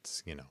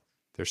 It's,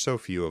 there's so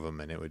few of them,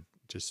 and it'd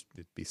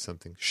be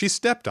something. She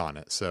stepped on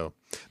it, so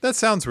that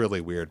sounds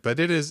really weird, but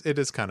it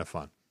is kind of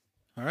fun.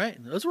 All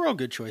right, those were all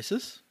good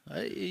choices.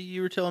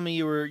 You were telling me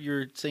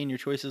you're saying your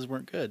choices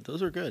weren't good.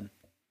 Those are good.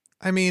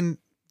 I mean,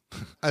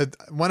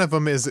 one of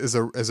them is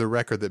a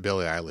record that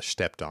Billie Eilish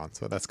stepped on,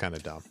 so that's kind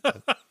of dumb.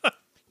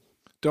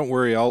 Don't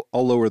worry, I'll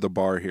lower the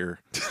bar here.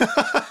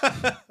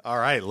 All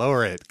right,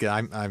 lower it.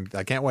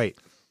 I can't wait.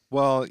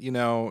 Well,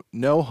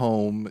 No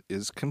Home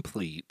is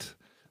complete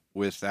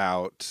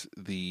without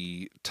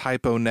the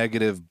Typo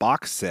Negative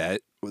box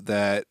set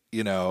that,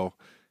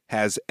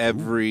 has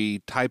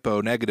every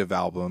Typo Negative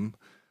album,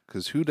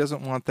 because who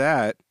doesn't want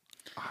that?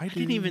 I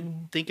didn't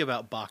even think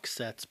about box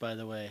sets, by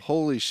the way.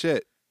 Holy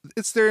shit.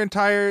 It's their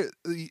entire,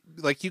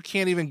 like, you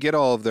can't even get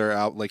all of their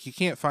out. Like, you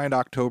can't find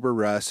October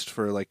Rust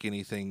for, like,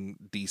 anything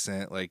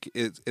decent. Like,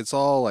 it's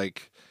all,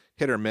 like,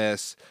 hit or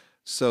miss.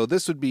 So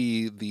this would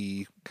be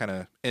the kind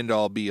of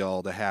end-all,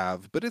 be-all to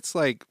have. But it's,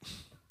 like,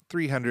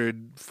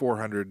 $300,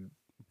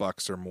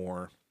 $400 or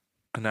more.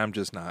 And I'm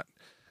just not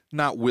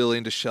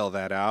willing to shell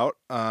that out.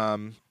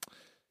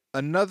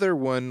 Another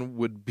one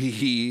would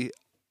be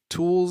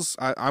Tools.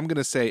 I'm going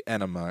to say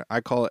Enema. I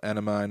call it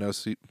Enema. I know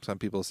some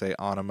people say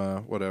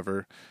Anima,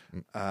 whatever.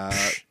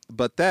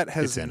 But that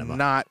has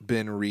not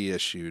been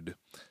reissued.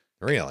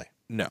 Really?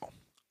 No.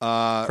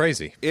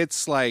 Crazy.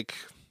 It's like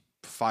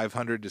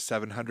 $500 to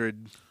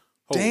 $700.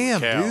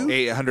 Damn, dude.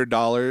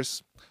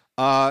 $800.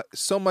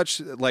 So much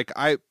like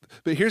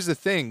but here's the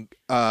thing.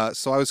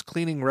 So I was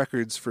cleaning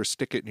records for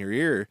Stick It in Your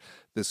Ear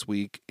this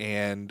week,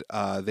 and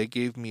they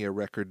gave me a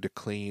record to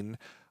clean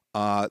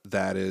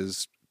that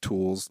is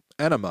Tool's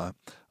Enema,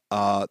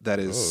 that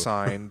is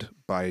signed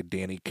by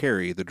Danny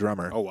Carey, the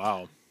drummer. Oh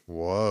wow.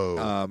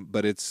 Whoa.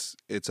 But it's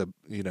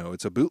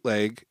a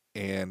bootleg,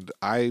 and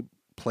I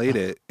played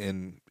it,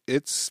 and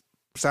it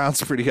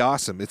sounds pretty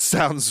awesome. It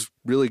sounds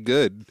really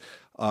good.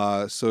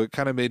 So it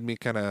kind of made me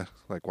kind of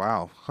like,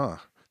 wow, huh.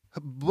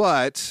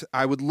 But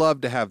I would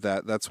love to have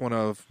that. That's one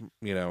of,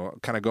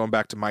 kind of going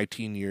back to my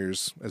teen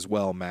years as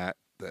well, Matt,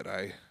 that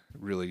I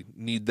really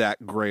need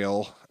that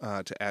grail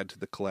to add to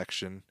the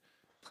collection.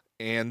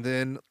 And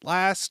then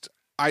last,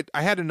 I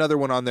had another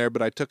one on there,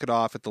 but I took it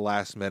off at the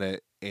last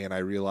minute, and I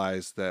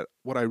realized that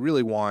what I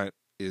really want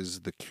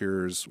is The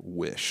Cure's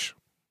Wish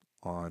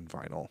on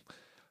vinyl.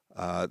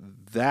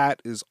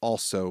 That is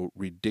also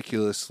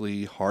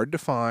ridiculously hard to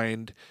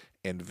find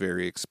and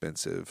very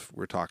expensive.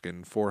 We're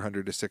talking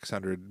 $400 to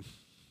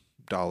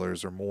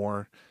 $600 or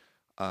more.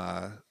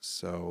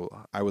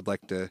 So I would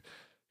like to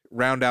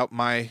round out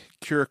my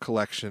Cure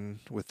collection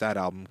with that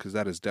album, because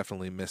that is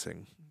definitely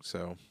missing.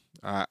 So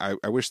I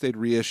wish they'd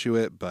reissue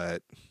it,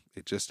 but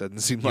it just doesn't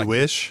seem like. You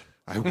wish?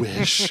 I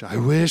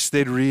wish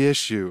they'd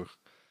reissue.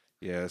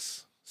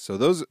 Yes. So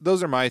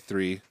those are my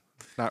three.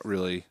 Not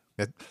really.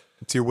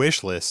 It's your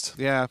wish list.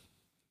 Yeah.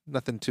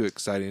 Nothing too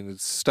exciting.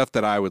 It's stuff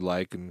that I would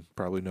like, and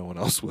probably no one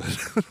else would.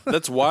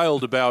 That's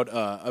wild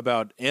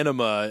about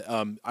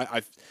Enema.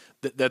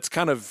 That's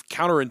kind of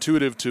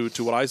counterintuitive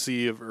to what I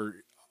see or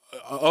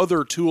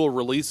other Tool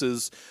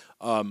releases.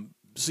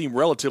 Seem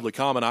relatively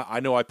common. I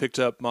know I picked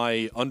up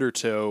my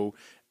Undertow,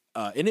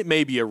 and it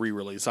may be a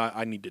re-release.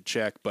 I need to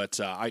check, but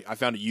I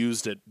found it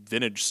used at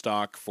vintage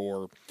stock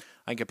for,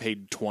 I think I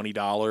paid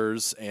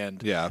 $20,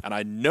 and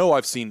I know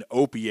I've seen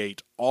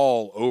Opiate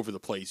all over the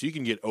place. You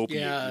can get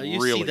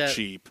Opiate really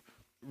cheap.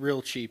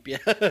 Real cheap,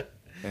 yeah.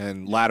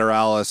 And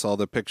Lateralis, all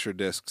the picture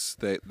discs,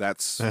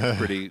 that's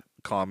pretty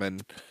common.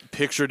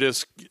 Picture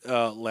disc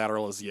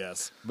Lateralis,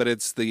 yes. But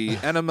it's the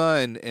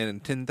Enema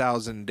and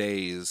 10,000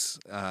 Days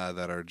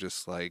that are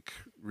just like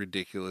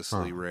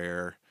ridiculously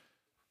rare.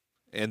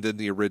 And then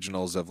the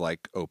originals of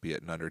like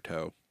Opiate and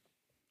Undertow.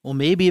 Well,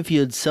 maybe if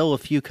you'd sell a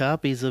few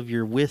copies of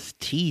your With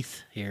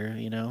Teeth here,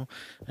 I know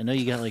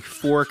you got like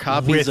 4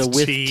 copies With of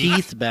With Teeth.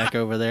 Teeth back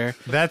over there.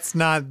 That's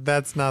not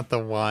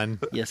the one.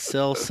 You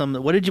sell some.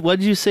 What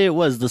did you say it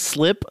was? The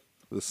Slip.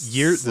 The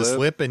The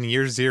slip and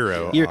year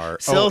 0 are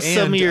Sell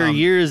some and, of your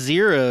year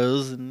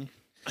zeros and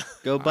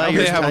go buy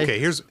your. Okay,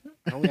 here's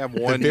I only have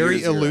the one very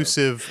year zero.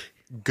 elusive.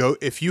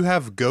 If you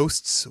have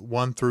Ghosts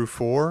 1 through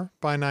 4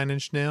 by Nine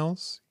Inch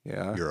Nails,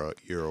 Yeah.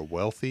 you're a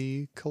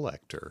wealthy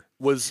collector.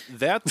 Was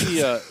that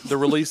the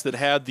release that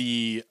had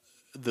the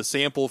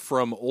sample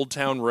from Old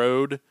Town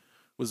Road?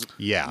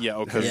 Yeah.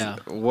 Okay. Yeah.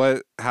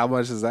 How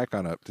much has that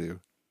gone up to?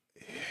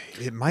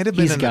 It might have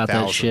been He's in got the that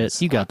thousands.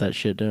 shit. You got that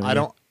shit, don't you? I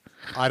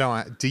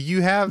don't. Do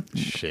you have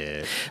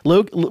shit?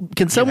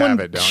 Can someone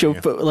it, don't show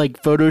you?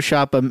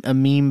 Photoshop a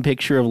meme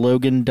picture of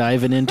Logan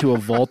diving into a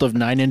vault of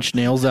Nine Inch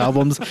Nails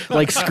albums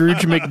like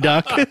Scrooge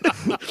McDuck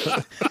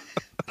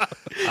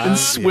and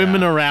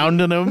swimming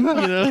around in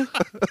them?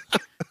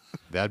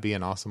 That'd be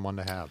an awesome one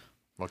to have.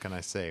 What can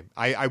I say?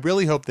 I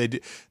really hope they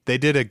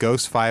did a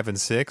Ghost 5 and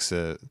 6.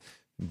 It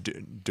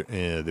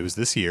was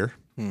this year.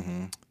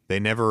 Mm-hmm. They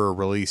never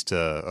released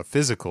a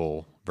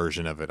physical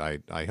version of it.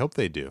 I hope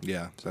they do.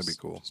 Yeah, that'd be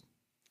cool.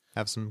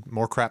 Have some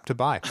more crap to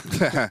buy.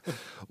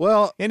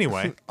 Well,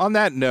 Anyway, on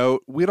that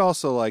note, we'd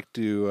also like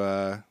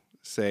to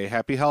say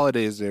happy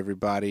holidays to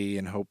everybody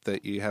and hope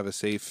that you have a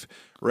safe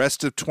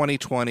rest of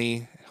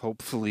 2020.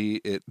 Hopefully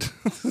it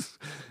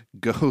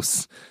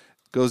goes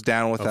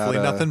down without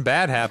hopefully nothing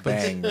bad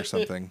happens. bang or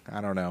something. I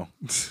don't know.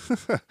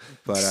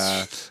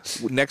 But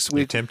next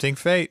week, Tempting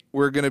fate.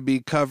 we're going to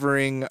be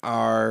covering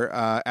our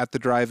At the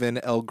Drive-In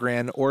El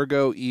Gran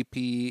Orgo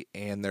EP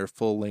and their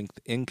full-length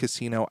In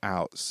Casino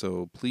Out.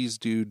 So please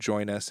do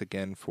join us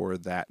again for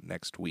that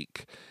next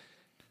week.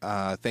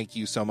 Thank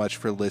you so much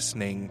for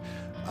listening.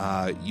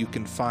 You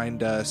can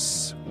find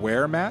us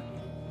where, Matt?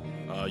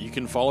 You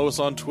can follow us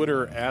on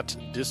Twitter at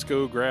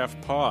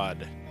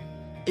DiscographPod.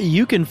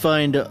 You can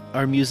find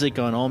our music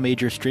on all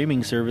major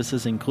streaming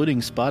services,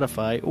 including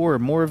Spotify, or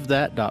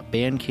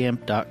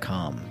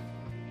moreofthat.bandcamp.com.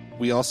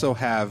 We also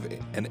have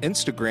an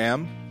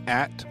Instagram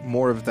at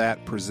More of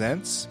That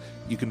Presents.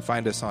 You can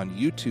find us on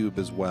YouTube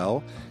as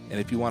well. And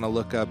if you want to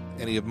look up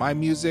any of my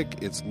music,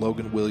 it's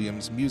Logan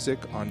Williams Music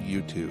on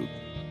YouTube.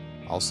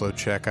 Also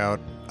check out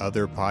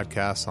other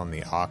podcasts on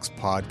the Aux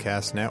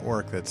Podcast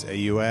Network. That's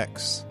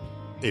AUX.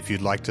 If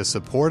you'd like to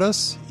support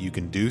us, you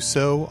can do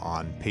so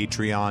on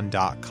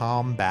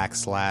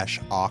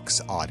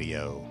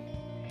patreon.com/AuxAudio.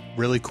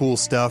 Really cool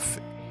stuff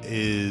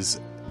is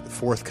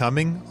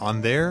forthcoming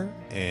on there,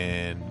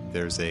 and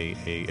there's a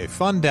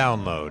fun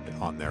download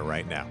on there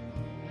right now.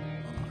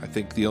 I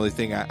think the only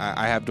thing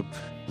I have to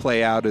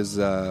play out is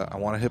I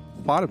want a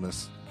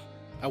hippopotamus.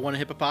 I want a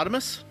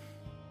hippopotamus.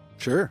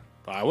 Sure.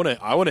 I want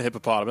a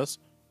hippopotamus.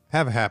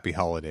 Have a happy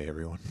holiday,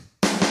 everyone.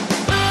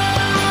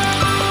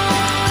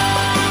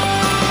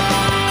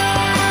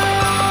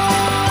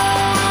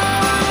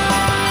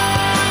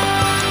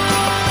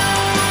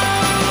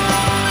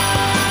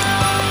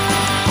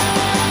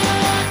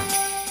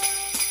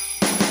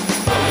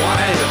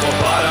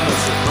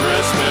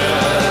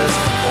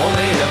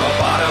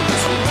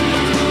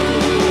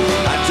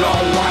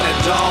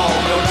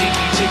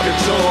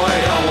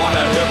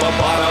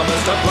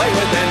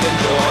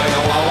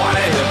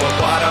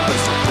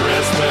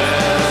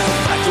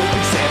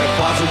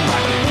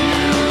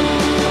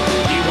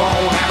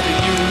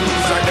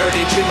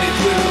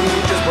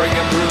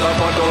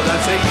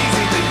 That's an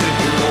easy thing to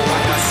do.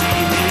 Like I see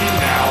me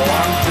now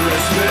on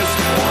Christmas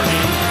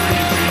morning,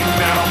 creeping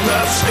down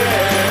the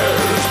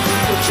stairs.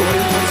 The joy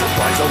was a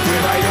surprise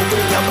when I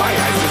opened up my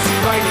eyes to see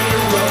my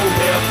hero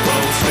hippo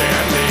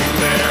standing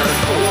there.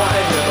 What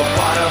a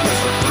hippopotamus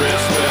for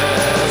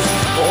Christmas.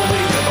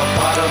 Only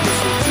hippopotamus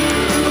will do.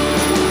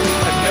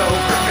 No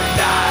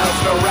crocodiles,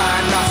 no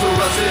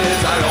rhinoceroses.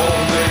 I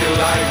only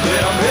like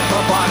them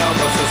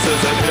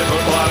hippopotamuses, and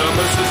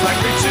hippopotamuses like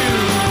me too.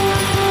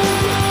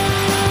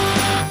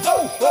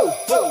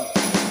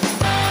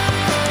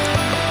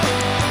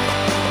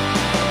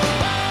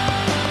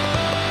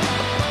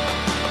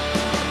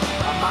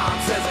 My mom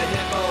says a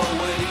hippo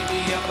would eat me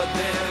up, but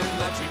then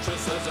the teacher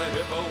says a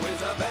hippo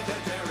is a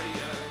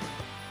vegetarian.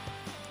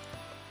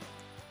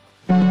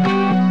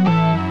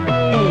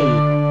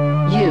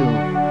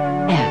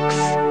 AUX.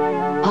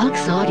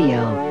 Aux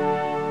Audio.